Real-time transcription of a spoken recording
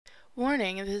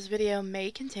Warning, this video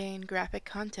may contain graphic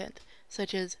content,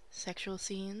 such as sexual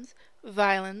scenes,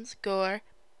 violence, gore,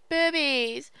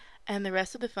 boobies, and the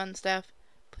rest of the fun stuff.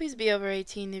 Please be over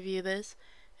 18 to view this,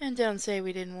 and don't say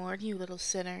we didn't warn you, little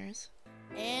sinners.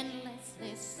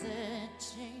 Endlessly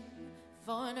searching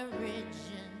for an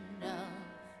original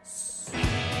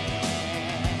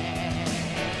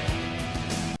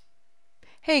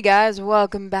Hey guys,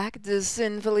 welcome back to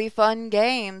Sinfully Fun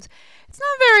Games. It's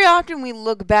not very often we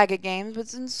look back at games, but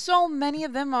since so many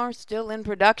of them are still in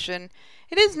production,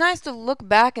 it is nice to look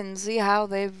back and see how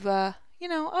they've,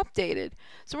 updated.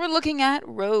 So we're looking at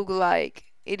Roguelike.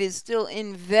 It is still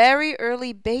in very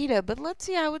early beta, but let's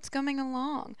see how it's coming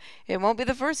along. It won't be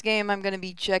the first game I'm going to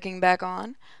be checking back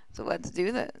on, so let's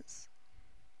do this.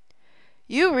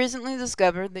 You recently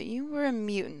discovered that you were a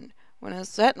mutant when a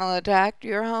sentinel attacked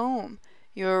your home.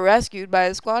 You were rescued by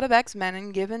a squad of X-Men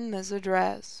and given this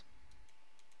address.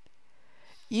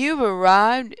 You've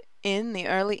arrived in the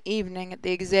early evening at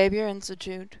the Xavier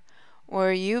Institute,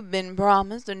 where you've been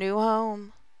promised a new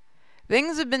home.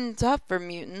 Things have been tough for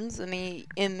mutants in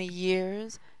the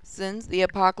years since the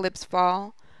Apocalypse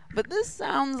Fall, but this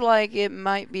sounds like it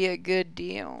might be a good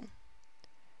deal.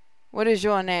 What is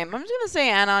your name? I'm just going to say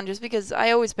Anon just because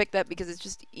I always pick that because it's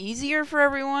just easier for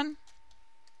everyone.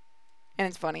 And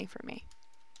it's funny for me.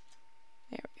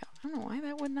 There we go. I don't know why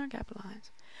that would not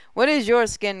capitalize. What is your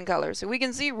skin color? So we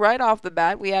can see right off the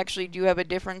bat we actually do have a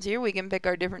difference here. We can pick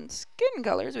our different skin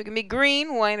colors. We can be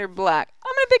green, white, or black.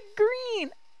 I'm going to pick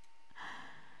green.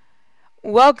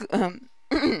 Welcome.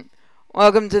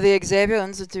 Welcome to the Xavier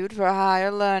Institute for Higher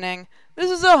Learning.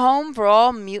 This is a home for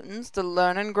all mutants to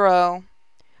learn and grow.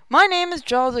 My name is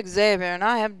Charles Xavier, and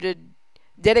I have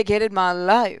dedicated my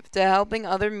life to helping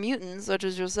other mutants such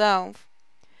as yourself.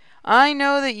 I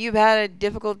know that you've had a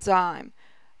difficult time,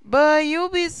 but you'll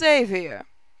be safe here.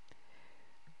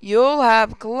 You'll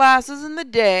have classes in the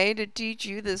day to teach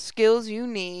you the skills you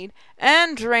need,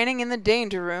 and training in the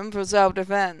danger room for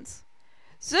self-defense.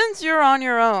 Since you're on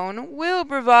your own, we'll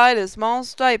provide a small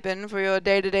stipend for your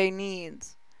day-to-day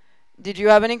needs. Did you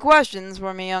have any questions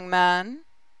for me, young man?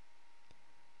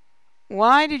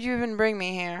 Why did you even bring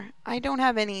me here? I don't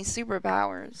have any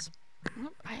superpowers.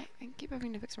 I keep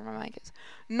having to fix where my mic is.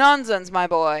 Nonsense, my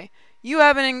boy. You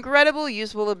have an incredible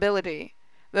useful ability.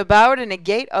 The power to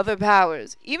negate other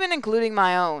powers, even including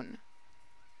my own.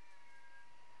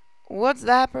 What's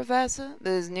that, Professor?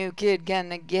 This new kid can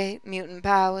negate mutant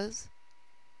powers?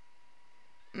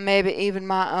 Maybe even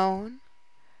my own?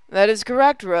 That is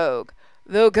correct, Rogue.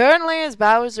 Though currently his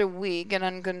powers are weak and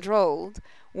uncontrolled,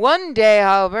 one day,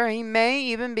 however, he may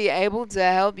even be able to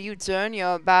help you turn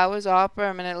your powers off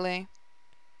permanently.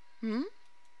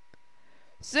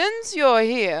 Since you're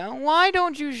here, why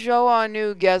don't you show our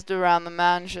new guest around the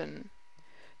mansion?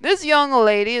 This young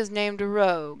lady is named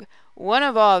Rogue, one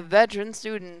of our veteran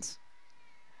students.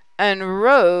 And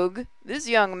Rogue, this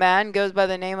young man goes by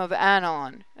the name of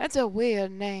Anon. That's a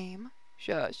weird name.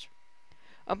 Shush.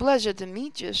 A pleasure to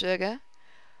meet you, sugar.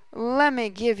 Let me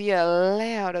give you a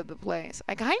layout of the place.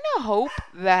 I kind of hope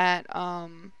that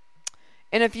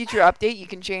in a future update you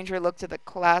can change her look to the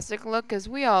classic look, because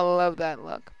we all love that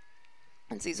look.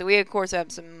 Let's see, so we of course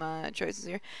have some choices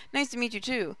here. Nice to meet you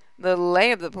too. The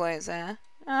lay of the place, huh?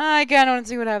 I kind of want to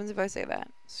see what happens if I say that.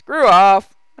 Screw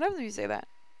off. What happens if you say that?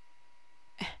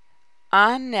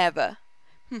 I never.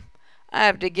 I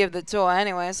have to give the tour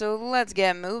anyway, so let's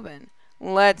get moving.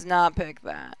 Let's not pick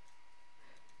that.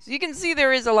 So you can see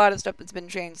there is a lot of stuff that's been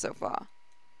changed so far.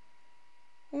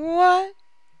 What?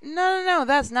 No,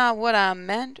 that's not what I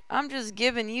meant. I'm just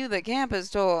giving you the campus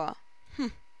tour.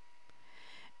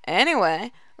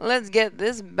 Anyway, let's get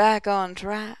this back on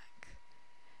track.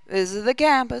 This is the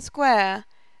campus square.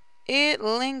 It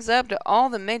links up to all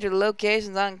the major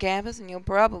locations on campus, and you'll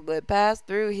probably pass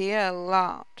through here a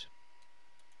lot.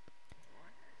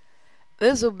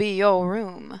 This'll be your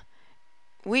room.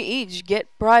 We each get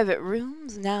private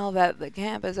rooms now that the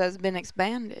campus has been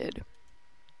expanded.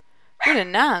 Pretty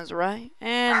nice, right?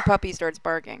 And puppy starts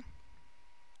barking.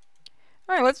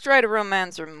 Alright, let's try to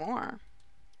romance her more.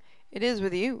 It is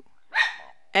with you.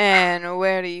 And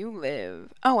where do you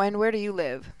live? Oh, and where do you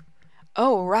live?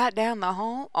 Oh, right down the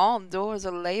hall. All doors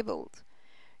are labeled.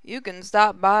 You can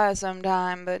stop by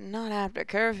sometime, but not after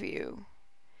curfew.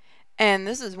 And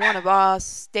this is one of our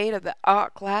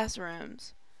state-of-the-art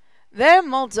classrooms. They're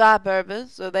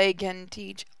multi-purpose, so they can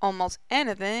teach almost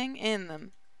anything in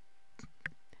them.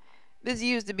 This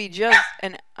used to be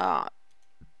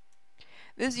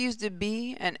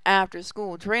an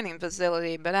after-school training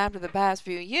facility, but after the past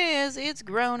few years, it's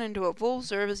grown into a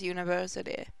full-service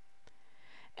university.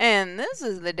 And this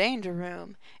is the danger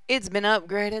room. It's been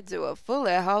upgraded to a fully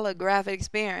holographic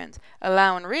experience,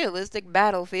 allowing realistic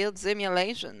battlefield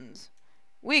simulations.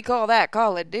 We call that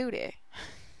Call of Duty.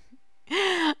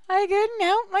 I couldn't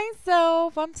help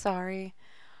myself. I'm sorry.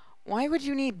 Why would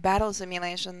you need battle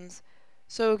simulations?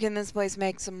 So can this place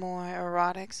make some more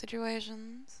erotic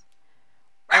situations?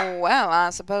 Oh, well,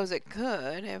 I suppose it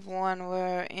could if one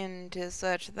were into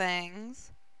such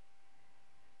things.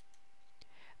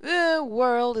 The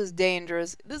world is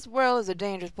dangerous. This world is a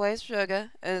dangerous place, sugar,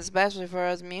 especially for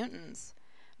us mutants.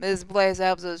 This place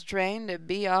helps us train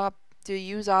to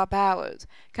use our powers.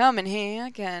 Coming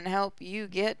here can help you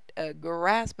get a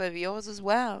grasp of yours as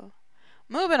well.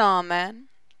 Moving on, man.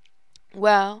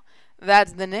 Well,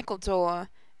 that's the nickel tour.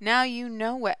 Now you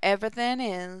know where everything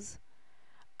is.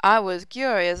 I was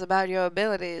curious about your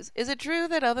abilities. Is it true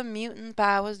that other mutant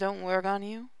powers don't work on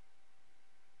you?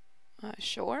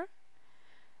 Sure.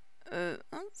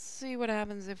 Let's see what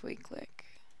happens if we click.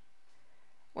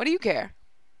 What do you care?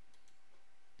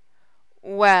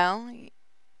 Well,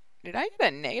 did I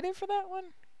get a negative for that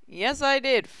one? Yes, I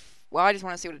did. Well, I just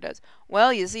want to see what it does.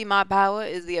 Well, you see, my power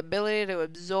is the ability to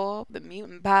absorb the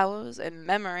mutant powers and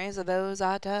memories of those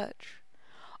I touch.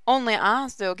 Only I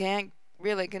still can't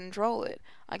really control it.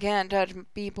 I can't touch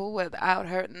people without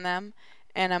hurting them,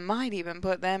 and I might even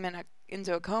put them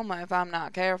into a coma if I'm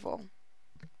not careful.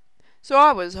 So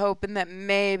I was hoping that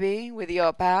maybe with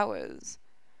your powers.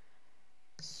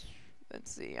 Let's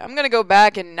see. I'm going to go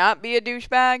back and not be a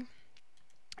douchebag,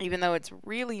 even though it's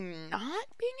really not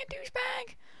being a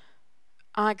douchebag.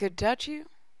 I could touch you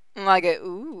like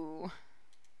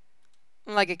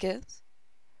like a kiss.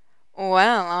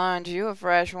 Well, aren't you a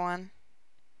fresh one?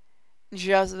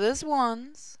 Just this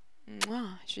once.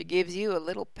 Mwah, she gives you a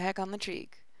little peck on the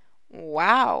cheek.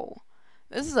 Wow,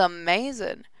 this is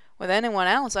amazing. With anyone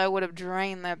else, I would have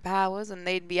drained their powers and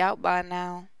they'd be out by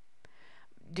now.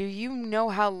 Do you know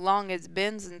how long it's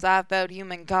been since I felt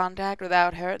human contact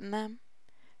without hurting them?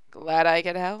 Glad I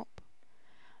could help.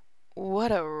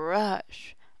 What a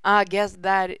rush. I guess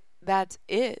that's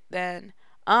it, then.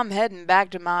 I'm heading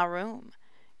back to my room.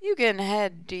 You can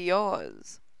head to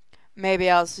yours. Maybe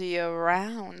I'll see you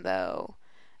around, though.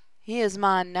 Here's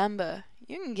my number.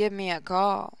 You can give me a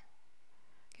call.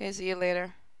 Okay, see you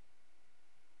later.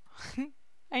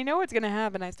 I know what's going to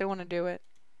happen. I still want to do it.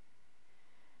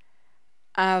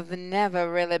 I've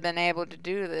never really been able to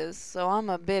do this, so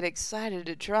I'm a bit excited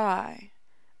to try.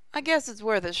 I guess it's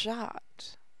worth a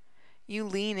shot. You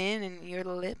lean in and your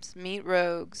lips meet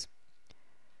Rogue's.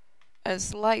 A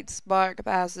slight spark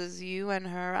passes you and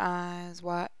her eyes.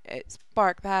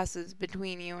 Spark passes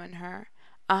between you and her.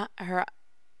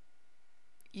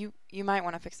 You might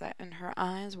want to fix that. And her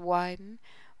eyes widen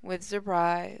with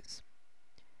surprise.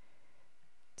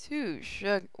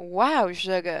 Wow,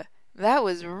 sugar, that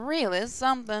was really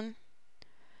something.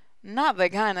 Not the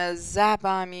kind of zap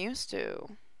I'm used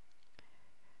to.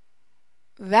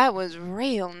 That was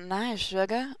real nice,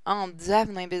 sugar. I'll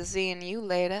definitely be seeing you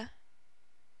later.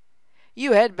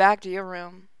 You head back to your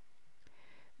room.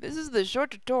 This is the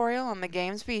short tutorial on the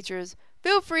game's features.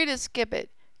 Feel free to skip it.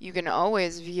 You can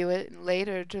always view it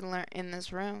later to learn in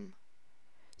this room.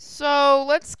 So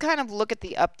let's kind of look at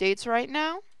the updates right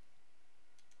now.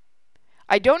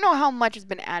 I don't know how much has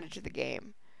been added to the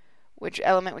game. Which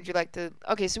element would you like to...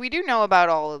 Okay, so we do know about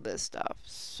all of this stuff.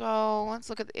 So let's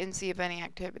look at and see if any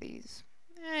activities.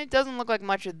 It doesn't look like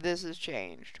much of this has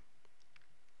changed.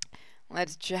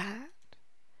 Let's chat.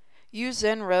 You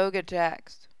send Rogue a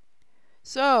text.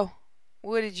 So,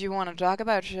 what did you want to talk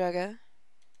about, sugar?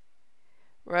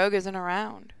 Rogue isn't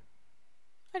around.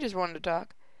 I just wanted to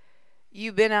talk.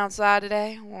 You been outside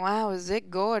today? Wow, is it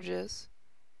gorgeous?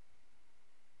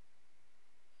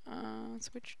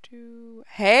 Switch to...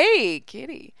 Hey,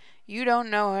 Kitty. You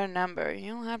don't know her number.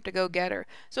 You'll have to go get her.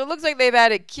 So it looks like they've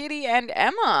added Kitty and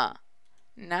Emma.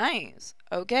 Nice.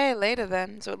 Okay, later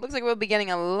then. So it looks like we'll be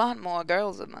getting a lot more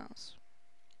girls in this.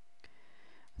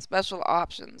 Special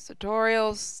options.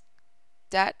 Tutorials.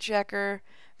 Stat checker.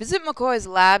 Visit McCoy's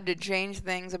lab to change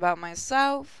things about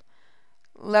myself.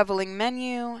 Leveling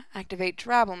menu. Activate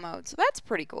travel mode. So that's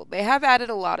pretty cool. They have added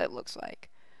a lot, it looks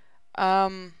like.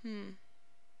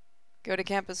 Go to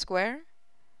Campus Square.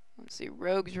 Let's see.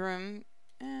 Rogue's room.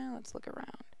 Let's look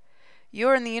around.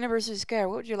 You're in the University Square.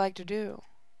 What would you like to do?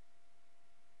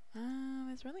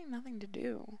 There's really nothing to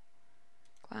do.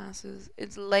 Classes.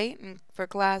 It's late for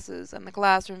classes, and the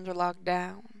classrooms are locked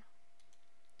down.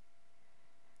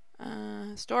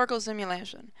 Historical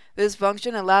simulation. This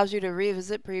function allows you to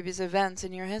revisit previous events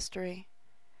in your history.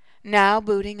 Now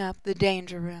booting up the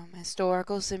Danger Room.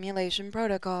 Historical simulation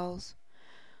protocols.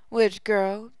 Which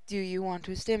girl do you want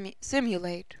to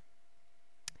simulate?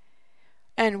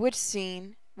 And which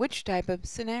scene, which type of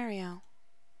scenario?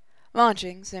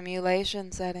 Launching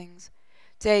simulation settings.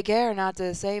 Take care not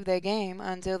to save the game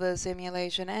until the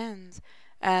simulation ends,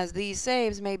 as these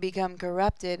saves may become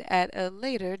corrupted at a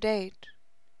later date.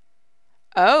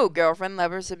 Oh, girlfriend,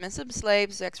 lover, submissive,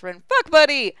 slave, sex friend, fuck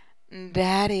buddy,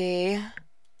 daddy.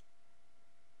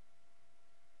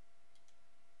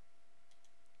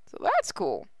 So that's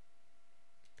cool.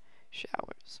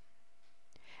 Showers.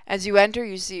 As you enter,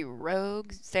 you see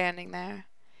Rogue standing there.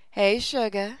 Hey,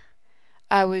 sugar.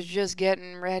 I was just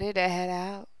getting ready to head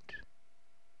out.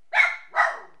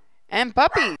 And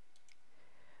puppy.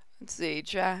 Let's see,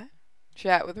 chat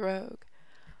with Rogue.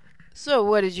 So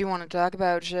what did you want to talk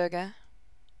about, sugar?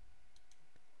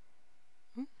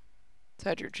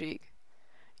 Touch her cheek.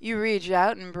 You reach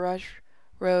out and brush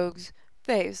Rogue's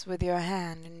face with your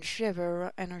hand, and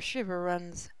her shiver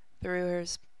runs through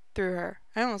her.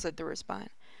 I almost said through her spine.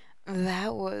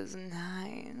 That was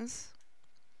nice.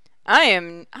 I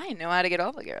know how to get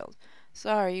all the girls.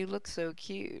 Sorry, you look so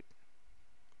cute.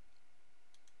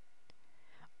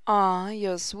 Aw,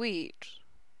 you're sweet.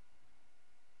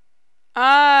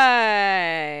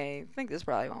 I think this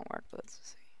probably won't work, but let's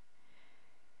see.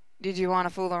 Did you want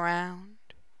to fool around?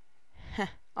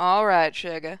 Alright,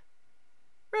 sugar.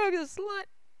 Rogue is a slut.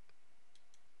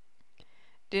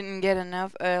 Didn't get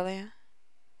enough earlier?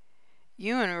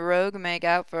 You and Rogue make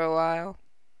out for a while.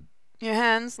 Your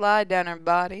hands slide down her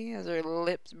body as her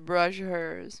lips brush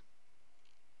hers.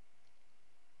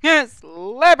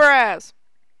 Slap her ass!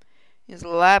 You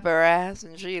slap her ass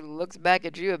and she looks back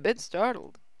at you a bit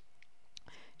startled.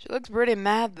 She looks pretty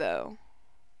mad though.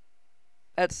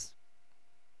 Hi,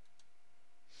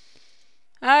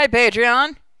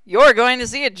 Patreon. You're going to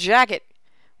see a jacket.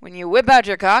 When you whip out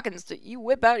your cock and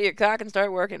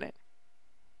start working it.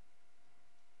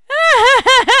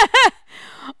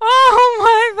 Oh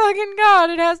my fucking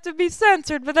god, it has to be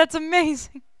censored, but that's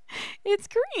amazing. It's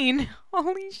green.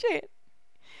 Holy shit.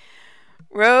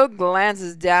 Rogue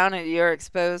glances down at your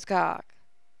exposed cock.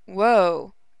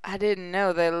 Whoa, I didn't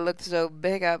know they looked so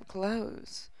big up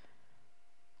close.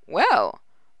 Well,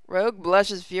 Rogue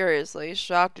blushes furiously,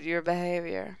 shocked at your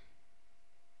behavior.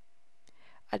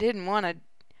 I don't want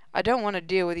to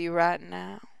deal with you right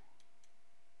now.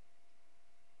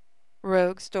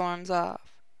 Rogue storms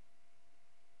off.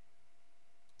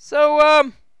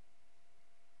 So,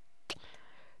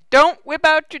 don't whip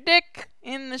out your dick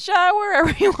in the shower,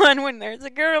 everyone, when there's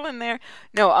a girl in there.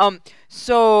 No, I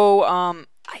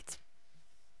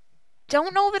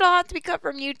don't know that I'll have to be cut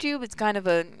from YouTube. It's kind of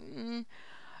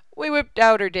we whipped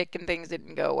out her dick and things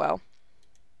didn't go well.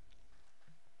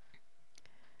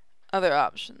 Other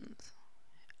options.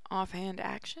 Offhand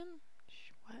action?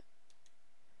 What?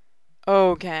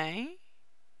 Okay.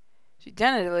 She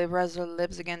tentatively presses her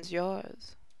lips against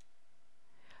yours.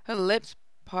 Her lips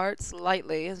part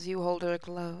slightly as you hold her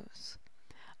close.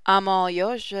 I'm all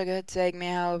yours, sugar. Take me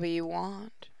however you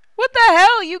want. What the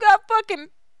hell? You got fucking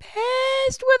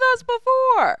pissed with us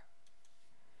before.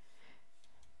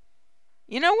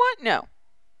 You know what? No.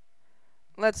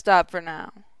 Let's stop for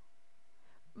now.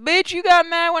 Bitch, you got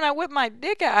mad when I whipped my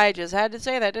dick out. I just had to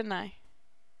say that, didn't I?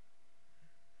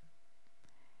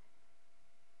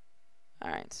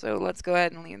 Alright, so let's go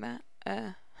ahead and leave that.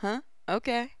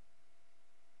 Okay.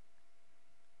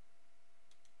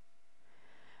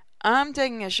 I'm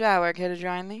taking a shower. Care to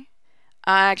join me?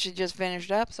 I actually just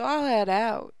finished up, so I'll head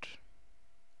out.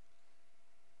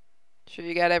 Sure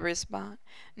you got every spot?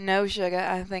 No, sugar,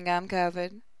 I think I'm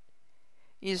covered.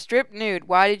 You stripped nude.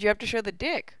 Why did you have to show the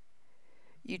dick?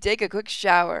 You take a quick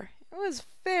shower. It was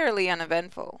fairly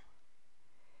uneventful.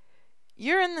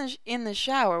 You're in the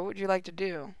shower. What would you like to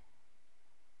do?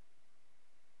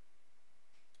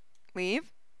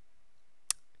 Leave?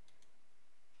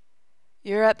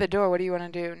 You're at the door. What do you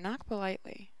want to do? Knock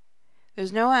politely.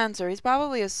 There's no answer. He's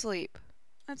probably asleep.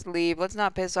 Let's leave. Let's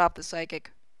not piss off the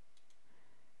psychic.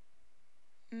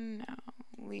 No,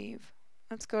 leave.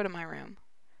 Let's go to my room.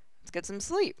 Let's get some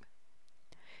sleep.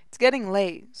 It's getting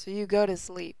late, so you go to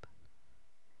sleep.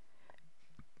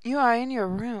 You are in your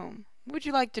room. What would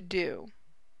you like to do?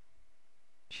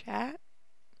 Chat?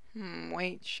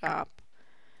 Wait, shop.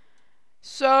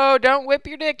 So, don't whip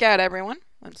your dick out, everyone.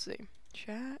 Let's see.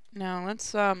 Chat? No,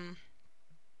 let's,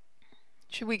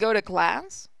 should we go to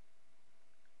class?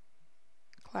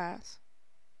 Class.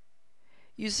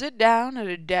 You sit down at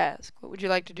a desk. What would you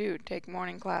like to do? Take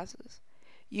morning classes.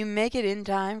 You make it in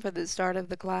time for the start of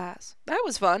the class. That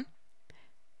was fun.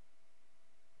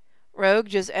 Rogue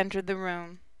just entered the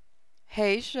room.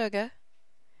 Hey, sugar.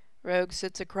 Rogue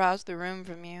sits across the room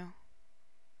from you.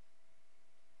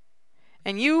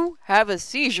 and you have a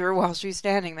seizure while she's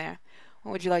standing there.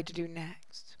 What would you like to do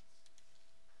next?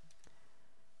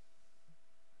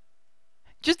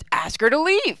 Just ask her to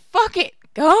leave. Fuck it.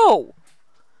 Go.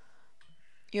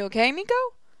 You okay, Miko?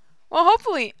 Well,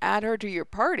 hopefully add her to your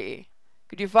party.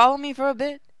 Could you follow me for a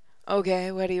bit?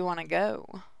 Okay, where do you want to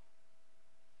go?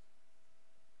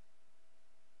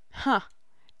 Huh.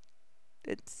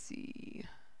 Let's see.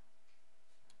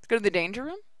 Let's go to the danger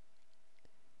room.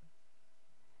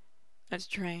 Let's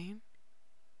train.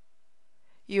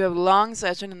 You have a long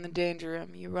session in the danger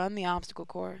room. You run the obstacle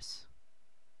course.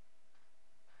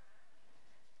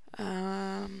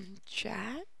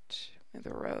 Chat with a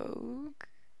rogue.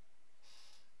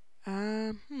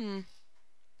 I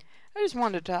just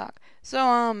wanted to talk.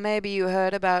 So, maybe you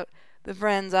heard about the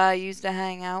friends I used to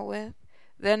hang out with.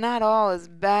 They're not all as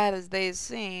bad as they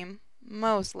seem,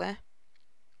 mostly.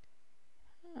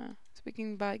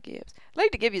 Speaking by gifts. I'd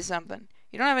like to give you something.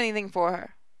 You don't have anything for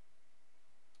her.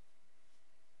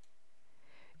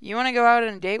 You want to go out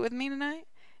on a date with me tonight?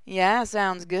 Yeah,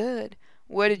 sounds good.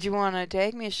 Where did you want to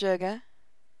take me, sugar?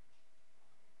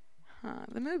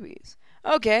 The movies.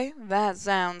 Okay, that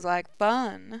sounds like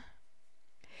fun.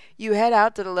 You head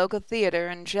out to the local theater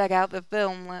and check out the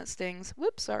film listings.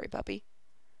 Whoops, sorry, puppy.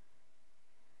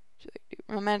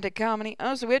 Romantic comedy.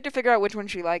 Oh, so we have to figure out which one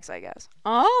she likes, I guess.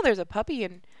 Oh, there's a puppy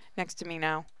next to me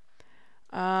now.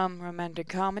 Romantic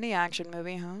comedy, action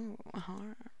movie. Oh,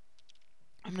 horror.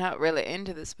 I'm not really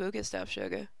into the spooky stuff,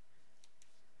 sugar.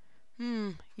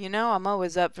 You know I'm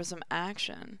always up for some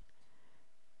action.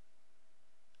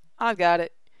 I've got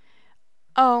it.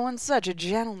 Oh, and such a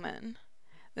gentleman.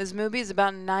 This movie is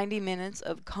about 90 minutes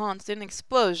of constant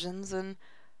explosions and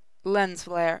lens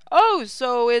flare. Oh,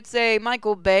 so it's a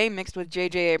Michael Bay mixed with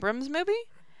J.J. Abrams movie?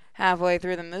 Halfway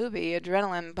through the movie,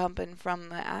 adrenaline pumping from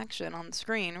the action on the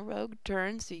screen, Rogue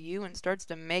turns to you and starts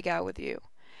to make out with you.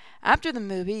 After the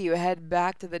movie, you head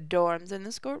back to the dorms and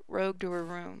escort Rogue to her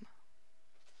room.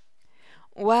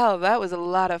 Wow, that was a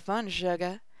lot of fun,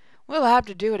 sugar. We'll have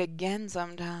to do it again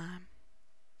sometime.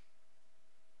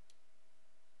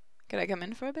 Could I come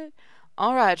in for a bit?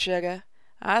 All right, sugar.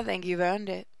 I think you've earned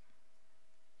it.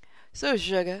 So,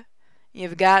 sugar,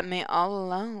 you've got me all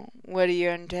alone. What are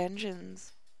your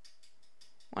intentions?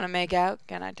 Want to make out?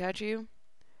 Can I touch you?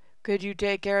 Could you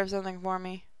take care of something for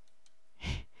me?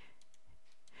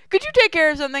 Could you take care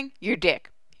of something? Your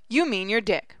dick. You mean your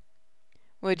dick.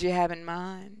 What'd you have in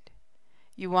mind?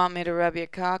 You want me to rub your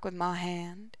cock with my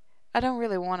hand? I don't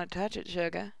really want to touch it,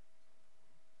 sugar.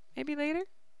 Maybe later?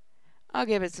 I'll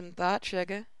give it some thought,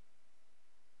 sugar.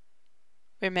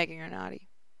 We're making her naughty.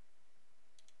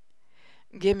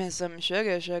 Give me some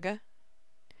sugar, sugar.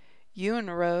 You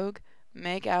and Rogue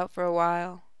make out for a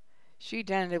while. She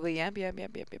tentatively, yep.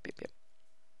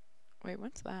 Wait,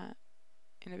 what's that?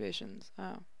 Inhibitions.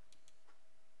 Oh.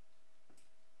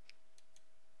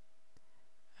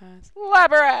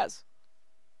 Slap her ass!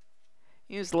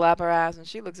 You slap her ass and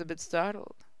she looks a bit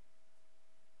startled.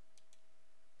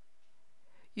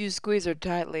 You squeeze her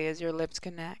tightly as your lips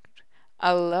connect.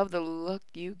 I love the look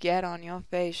you get on your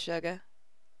face, sugar.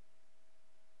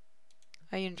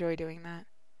 I enjoy doing that.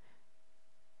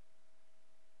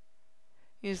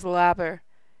 You slap her.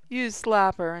 You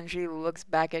slap her and she looks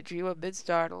back at you a bit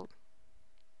startled.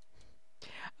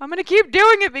 I'm gonna keep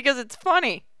doing it because it's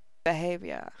funny.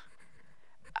 Behavior.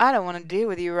 I don't want to deal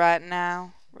with you right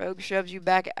now. Rogue shoves you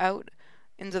back out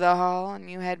into the hall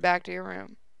and you head back to your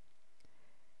room.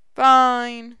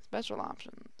 Fine. Special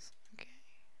options. Okay.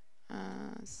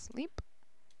 Sleep.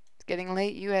 It's getting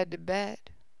late. You head to bed.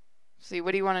 See,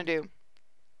 what do you want to do?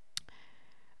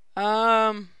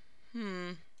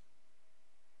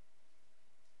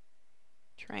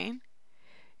 Train.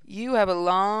 You have a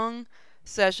long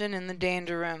session in the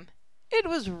danger room. It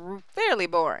was fairly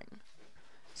boring.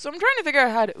 So I'm trying to figure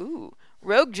out how to... Ooh,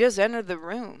 Rogue just entered the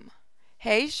room.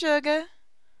 Hey, sugar.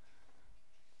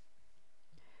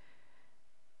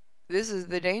 This is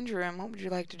the danger room. What would you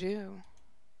like to do?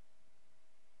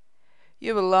 You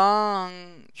have a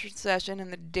long session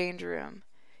in the danger room.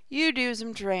 You do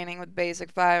some training with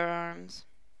basic firearms.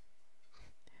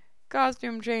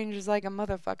 Costume change is like a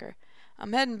motherfucker.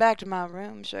 I'm heading back to my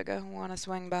room, sugar. Wanna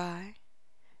swing by?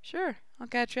 Sure, I'll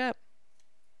catch up.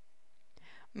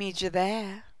 Meet you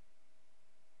there.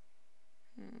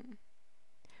 Would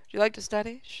you like to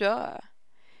study? Sure.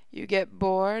 You get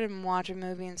bored and watch a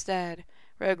movie instead.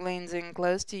 Rogue leans in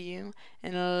close to you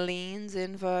and leans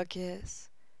in for a kiss.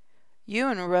 You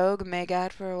and Rogue make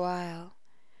out for a while.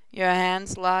 Your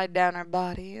hands slide down her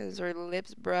body as your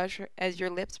lips brush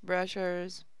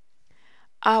hers.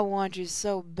 I want you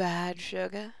so bad,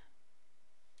 sugar.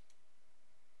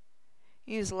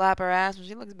 You slap her ass when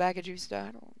she looks back at you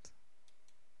startled.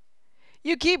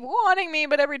 You keep wanting me,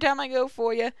 but every time I go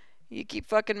for you, you keep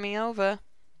fucking me over.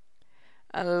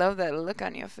 I love that look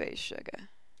on your face, sugar.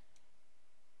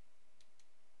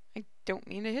 I don't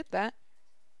mean to hit that.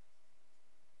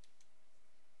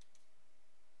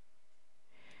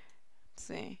 Let's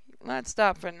see. Let's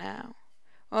stop for now.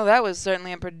 Well, that was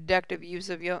certainly a productive use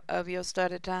of your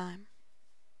started time.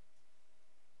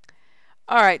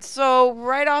 Alright, so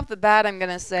right off the bat, I'm going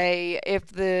to say, if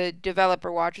the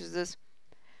developer watches this,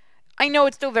 I know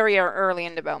it's still very early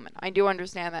in development. I do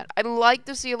understand that. I'd like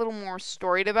to see a little more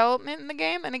story development in the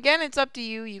game. And again, it's up to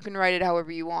you. You can write it however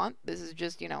you want. This is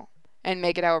just, and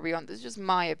make it however you want. This is just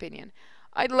my opinion.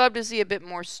 I'd love to see a bit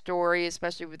more story,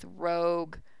 especially with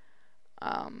Rogue,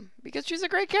 because she's a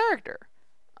great character.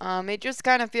 It just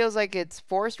kind of feels like it's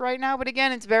forced right now. But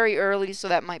again, it's very early, so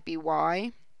that might be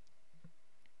why.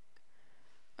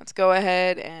 Let's go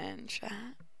ahead and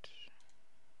chat.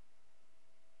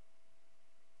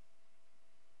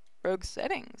 Rogue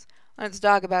settings. Let's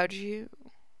talk about you.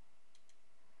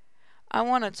 I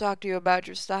want to talk to you about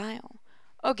your style.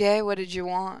 Okay, what did you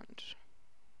want?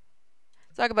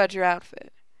 Let's talk about your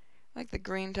outfit. I like the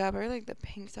green top. I like the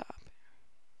pink top.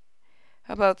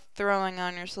 How about throwing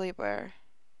on your sleepwear?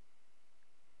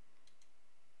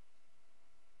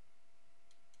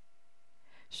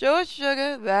 Sure,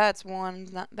 sugar. That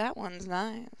one's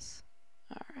nice.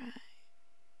 Alright.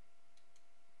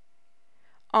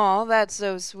 Aw, that's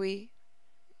so sweet.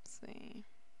 Let's see.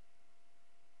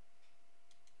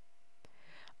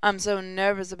 I'm so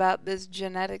nervous about this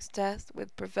genetics test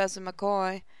with Professor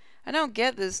McCoy. I don't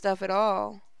get this stuff at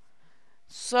all.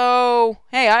 So,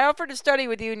 hey, I offered to study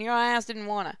with you and your ass didn't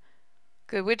wanna.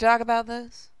 Could we talk about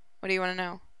this? What do you want to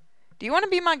know? Do you want to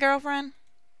be my girlfriend?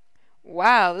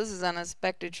 Wow, this is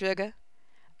unexpected, sugar.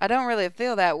 I don't really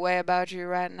feel that way about you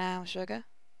right now, sugar.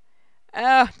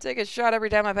 Oh, take a shot every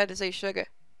time I've had to say sugar.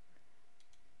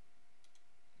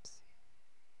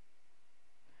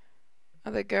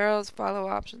 Other girls, follow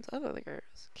options. Other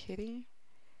girls. Kitty?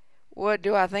 What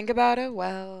do I think about her?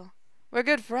 Well, we're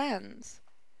good friends.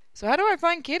 So how do I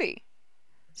find Kitty?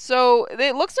 So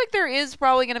it looks like there is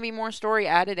probably going to be more story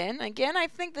added in. Again, I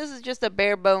think this is just a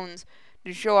bare bones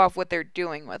to show off what they're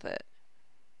doing with it.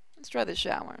 Let's try the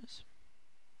showers.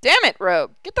 Damn it,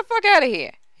 Rogue. Get the fuck out of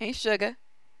here. Hey, sugar.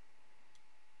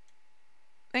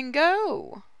 Then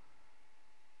go.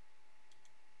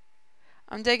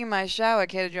 I'm taking my shower.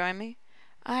 Care to join me?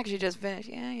 I actually just finished.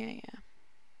 Yeah.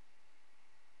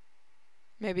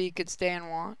 Maybe you could stay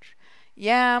and watch.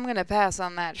 Yeah, I'm gonna pass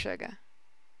on that, sugar.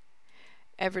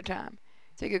 Every time.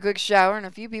 Take a quick shower, and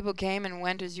a few people came and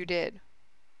went as you did.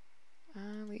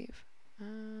 I leave.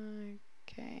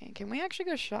 Okay. Can we actually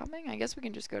go shopping? I guess we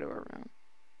can just go to our room.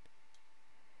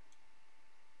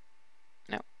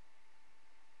 No.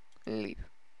 Leave.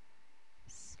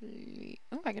 Sleep.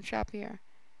 Oh, I can shop here.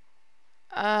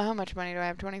 How much money do I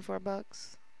have? 24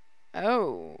 bucks.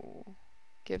 Oh.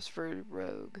 Gifts for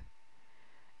Rogue.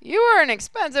 You are an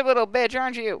expensive little bitch,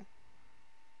 aren't you?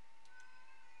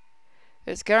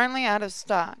 It's currently out of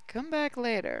stock. Come back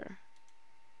later.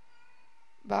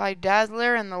 Buy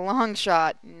Dazzler and the Long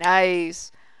Shot.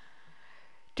 Nice.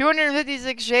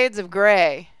 256 Shades of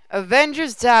Grey.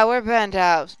 Avengers Tower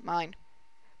Penthouse. Mine.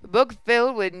 The book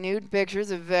filled with nude pictures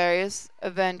of various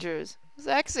Avengers.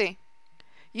 Sexy.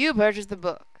 You purchased the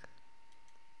book.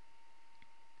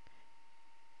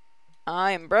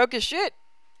 I am broke as shit.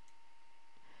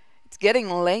 It's getting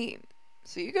late,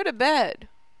 so you go to bed.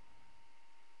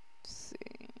 Let's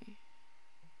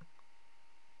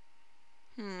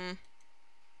see.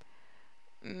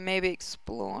 Maybe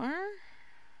explore?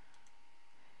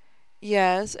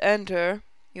 Yes, enter.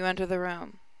 You enter the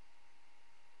room.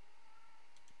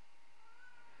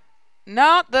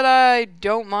 Not that I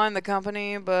don't mind the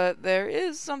company, but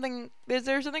is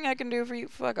there something I can do for you?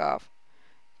 Fuck off.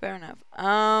 Fair enough.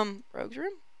 Rogue's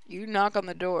room? You knock on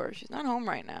the door. She's not home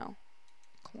right now.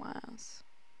 Class.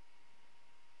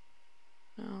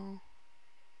 No.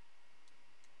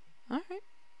 Alright.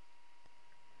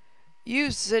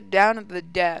 You sit down at the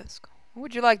desk. What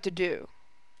would you like to do?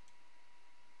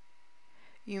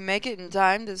 You make it in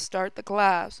time to start the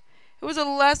class. It was a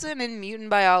lesson in mutant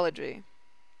biology.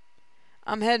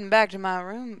 I'm heading back to my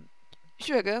room.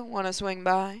 Sugar, want to swing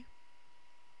by?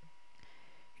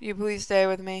 Could you please stay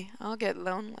with me? I'll get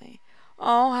lonely.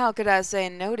 Oh, how could I say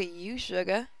no to you,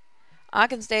 sugar? I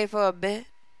can stay for a bit.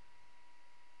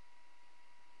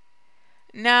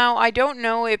 Now, I don't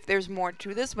know if there's more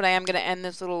to this, but I am going to end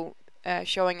this little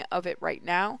showing of it right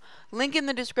now. Link in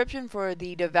the description for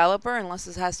the developer, unless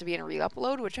this has to be in a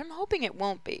re-upload, which I'm hoping it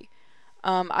won't be.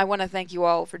 I want to thank you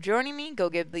all for joining me. Go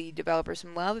give the developer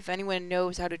some love. If anyone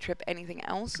knows how to trip anything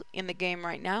else in the game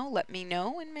right now, let me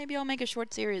know, and maybe I'll make a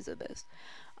short series of this.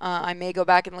 I may go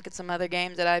back and look at some other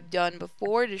games that I've done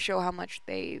before to show how much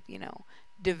they've,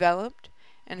 developed.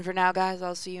 And for now, guys,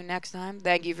 I'll see you next time.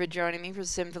 Thank you for joining me for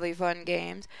Sinfully Fun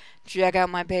Games. Check out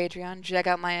my Patreon. Check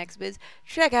out my Xbiz.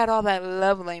 Check out all that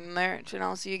lovely merch. And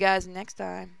I'll see you guys next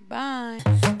time. Bye.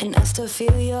 And I still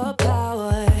feel your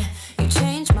power. You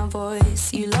changed my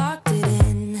voice. You locked it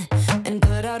in and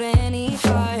put out any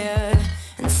fire.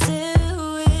 And still